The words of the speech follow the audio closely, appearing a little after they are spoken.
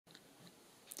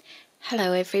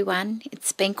Hello everyone.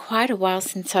 It's been quite a while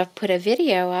since I've put a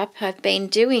video up. I've been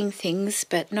doing things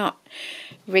but not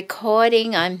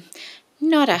recording. I'm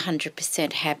not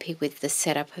 100% happy with the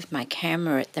setup of my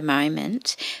camera at the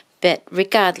moment, but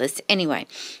regardless, anyway,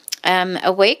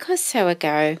 a week or so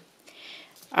ago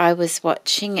I was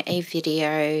watching a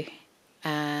video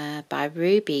by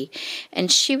Ruby, and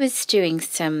she was doing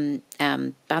some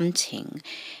bunting,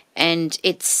 and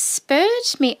it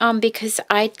spurred me on because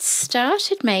I'd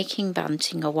started making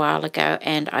bunting a while ago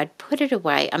and I'd put it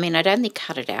away. I mean, I'd only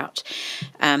cut it out,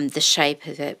 the shape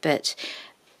of it, but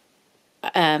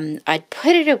I'd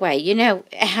put it away. You know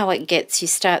how it gets, you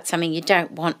start something, you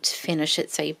don't want to finish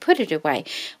it, so you put it away.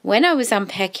 When I was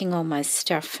unpacking all my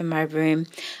stuff for my room,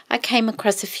 I came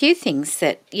across a few things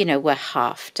that, you know, were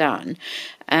half done.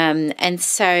 And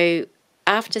so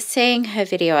after seeing her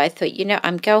video, I thought, you know,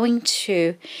 I'm going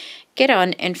to get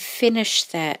on and finish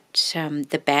that,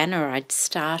 the banner I'd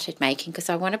started making, because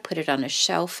I want to put it on a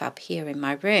shelf up here in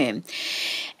my room.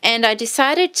 And I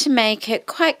decided to make it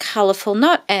quite colourful,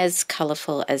 not as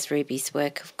colourful as Ruby's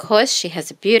work, of course. She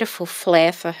has a beautiful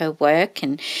flair for her work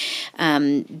and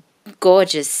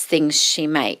gorgeous things she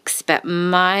makes, but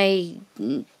I'm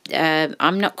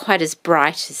not quite as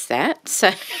bright as that,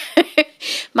 so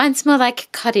mine's more like a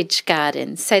cottage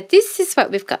garden. So this is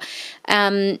what we've got.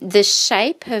 The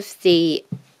shape of the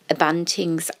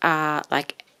buntings are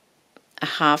like a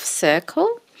half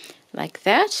circle, like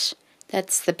that.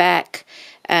 That's the back.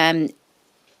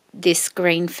 This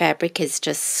green fabric is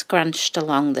just scrunched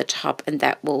along the top, and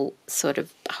that will sort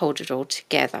of hold it all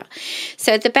together.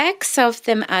 So the backs of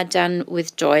them are done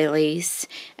with doilies,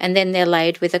 and then they're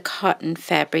laid with a cotton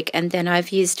fabric, and then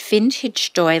I've used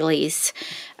vintage doilies,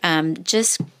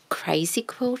 just crazy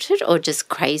quilted or just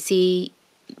crazy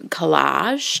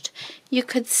collaged, you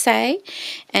could say.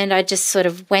 And I just sort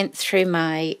of went through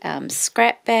my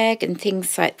scrap bag and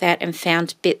things like that and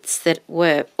found bits that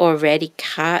were already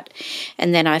cut,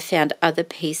 and then I found other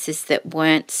pieces that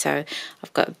weren't. So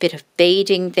I've got a bit of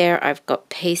beading there, I've got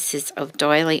pieces of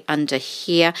doily under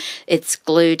here. It's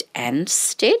glued and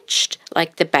stitched,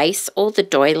 like the base, all the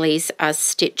doilies are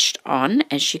stitched on.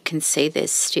 As you can see,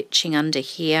 there's stitching under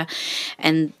here,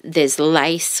 and there's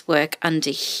lace work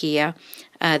under here.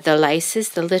 The laces,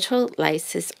 the little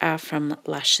laces, are from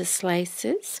Luscious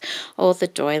Laces. All the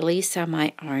doilies are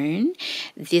my own.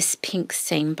 This pink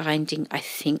seam binding, I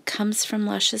think, comes from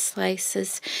Luscious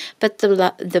Laces, but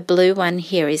the blue one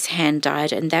here is hand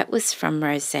dyed, and that was from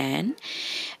Roseanne.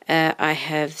 I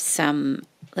have some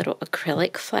little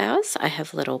acrylic flowers. I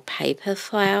have little paper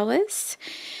flowers.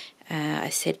 I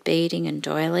said beading and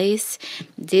doilies.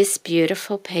 This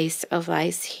beautiful piece of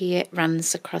lace here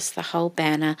runs across the whole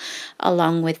banner,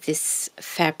 along with this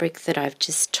fabric that I've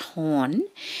just torn.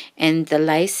 And the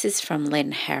lace is from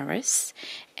Lynn Harris,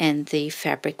 and the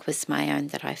fabric was my own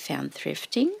that I found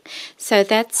thrifting. So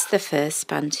that's the first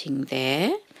bunting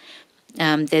there.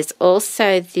 There's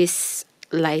also this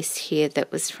lace here that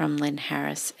was from Lynn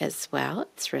Harris as well.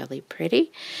 It's really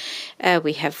pretty.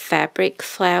 We have fabric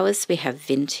flowers. We have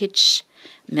vintage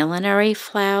millinery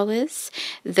flowers.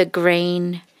 The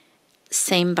green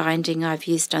seam binding I've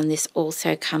used on this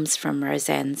also comes from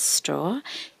Roseanne's store.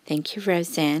 Thank you,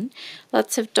 Roseanne.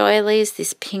 Lots of doilies.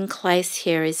 This pink lace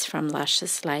here is from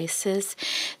Luscious Laces.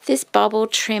 This bobble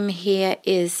trim here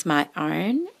is my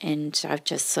own, and I've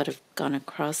just sort of gone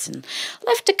across and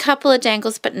left a couple of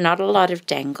dangles, but not a lot of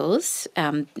dangles,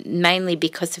 mainly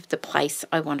because of the place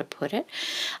I want to put it.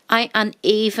 I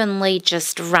unevenly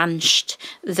just runched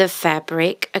the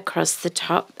fabric across the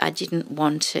top. I didn't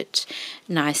want it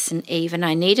nice and even.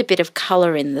 I need a bit of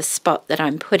colour in the spot that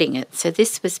I'm putting it, so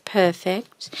this was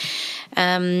perfect.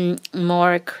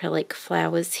 More acrylic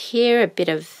flowers here, a bit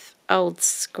of old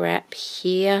scrap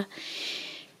here.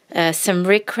 Some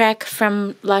rickrack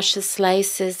from Luscious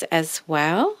Laces as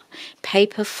well.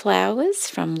 Paper flowers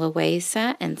from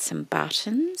Louisa, and some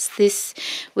buttons. This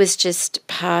was just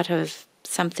part of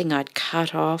something I'd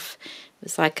cut off. It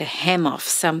was like a hem off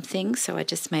something, so I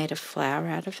just made a flower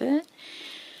out of it.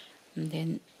 And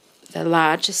then the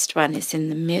largest one is in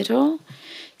the middle.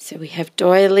 So we have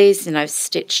doilies, and I've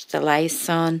stitched the lace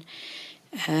on.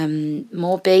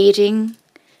 More beading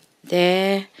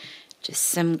there. Just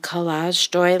some collage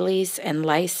doilies and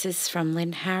laces from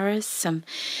Lynn Harris. Some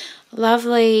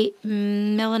lovely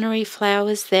millinery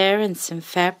flowers there, and some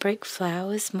fabric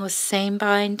flowers. More seam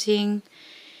binding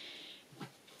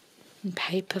and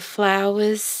paper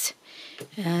flowers.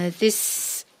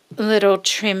 This little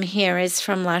trim here is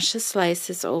from Luscious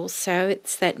Laces also.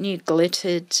 It's that new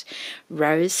glittered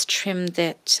rose trim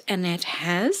that Annette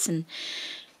has, and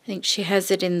I think she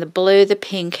has it in the blue, the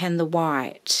pink, and the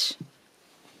white.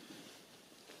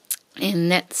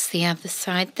 And that's the other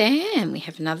side there, and we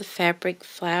have another fabric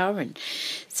flower and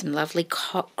some lovely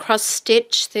cross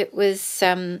stitch that was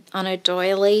on a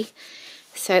doily.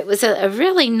 So it was a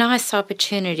really nice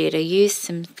opportunity to use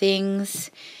some things,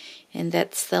 and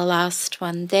that's the last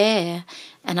one there.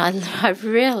 And I'm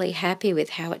really happy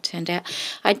with how it turned out.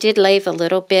 I did leave a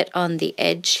little bit on the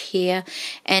edge here,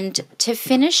 and to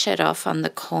finish it off on the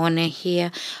corner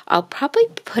here, I'll probably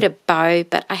put a bow,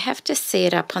 but I have to see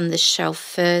it up on the shelf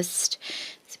first.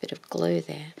 There's a bit of glue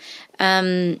there.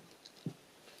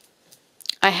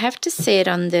 I have to see it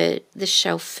on the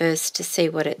shelf first to see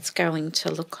what it's going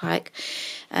to look like.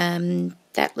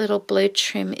 That little blue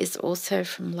trim is also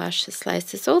from Luscious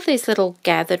Laces. All these little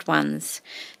gathered ones,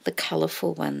 the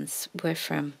colourful ones, were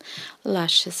from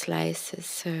Luscious Laces.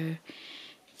 So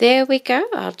there we go.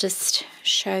 I'll just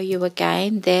show you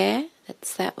again there.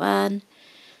 That's that one,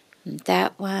 and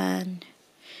that one,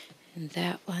 and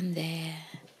that one there,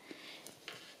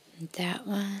 and that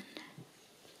one,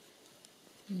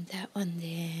 and that one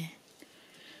there,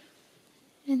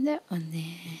 and that one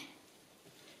there,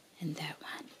 and that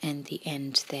one, and the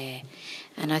end there.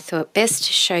 And I thought best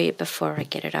to show you before I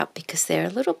get it up, because they're a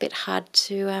little bit hard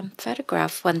to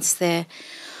photograph once they're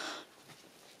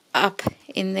up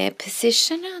in their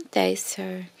position, aren't they?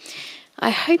 So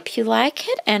I hope you like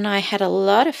it, and I had a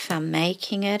lot of fun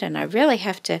making it, and I really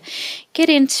have to get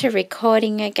into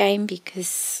recording again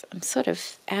because I'm sort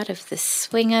of out of the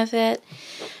swing of it.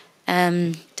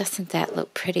 Doesn't that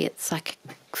look pretty? It's like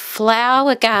a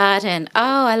flower garden.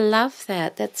 Oh, I love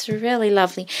that. That's really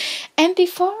lovely. And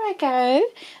before I go,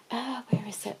 where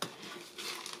is it?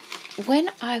 When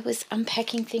I was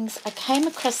unpacking things, I came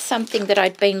across something that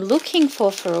I'd been looking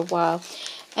for a while,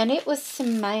 and it was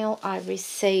some mail I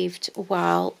received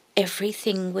while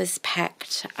everything was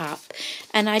packed up.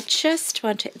 And I just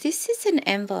wanted, this is an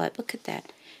envelope. Look at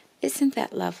that. Isn't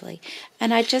that lovely?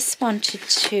 And I just wanted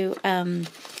to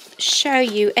show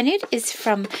you, and it is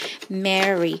from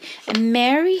Mary. And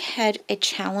Mary had a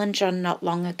challenge on not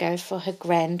long ago for her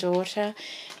granddaughter.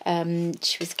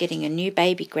 She was getting a new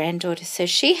baby granddaughter, so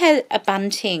she had a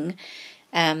bunting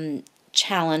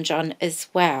challenge on as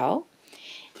well.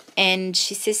 And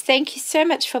she says, thank you so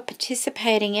much for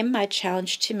participating in my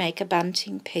challenge to make a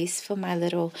bunting piece for my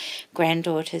little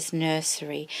granddaughter's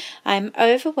nursery. I'm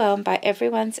overwhelmed by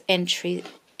everyone's entries.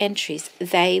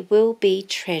 They will be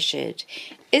treasured.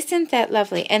 Isn't that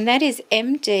lovely? And that is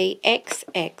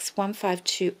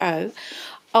MDXX1520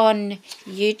 on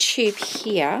YouTube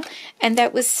here. And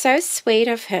that was so sweet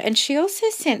of her. And she also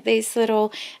sent these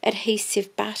little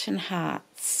adhesive button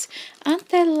hearts. Aren't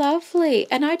they lovely?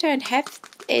 And I don't have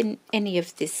any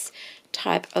of this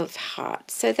type of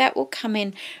heart, so that will come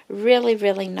in really,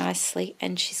 really nicely.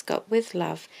 And she's got "with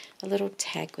love" a little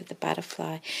tag with a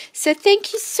butterfly. So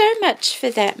thank you so much for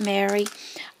that, Mary.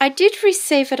 I did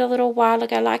receive it a little while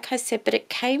ago, like I said, but it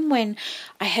came when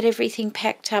I had everything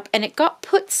packed up, and it got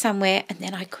put somewhere, and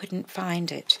then I couldn't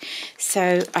find it.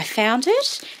 So I found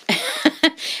it,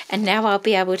 and now I'll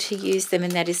be able to use them,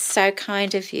 and that is so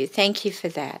kind of you. Thank you for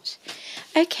that.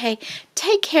 Okay,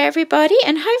 take care, everybody,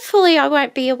 and hopefully I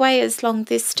won't be away as long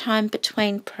this time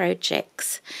between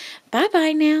projects.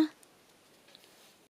 Bye-bye now.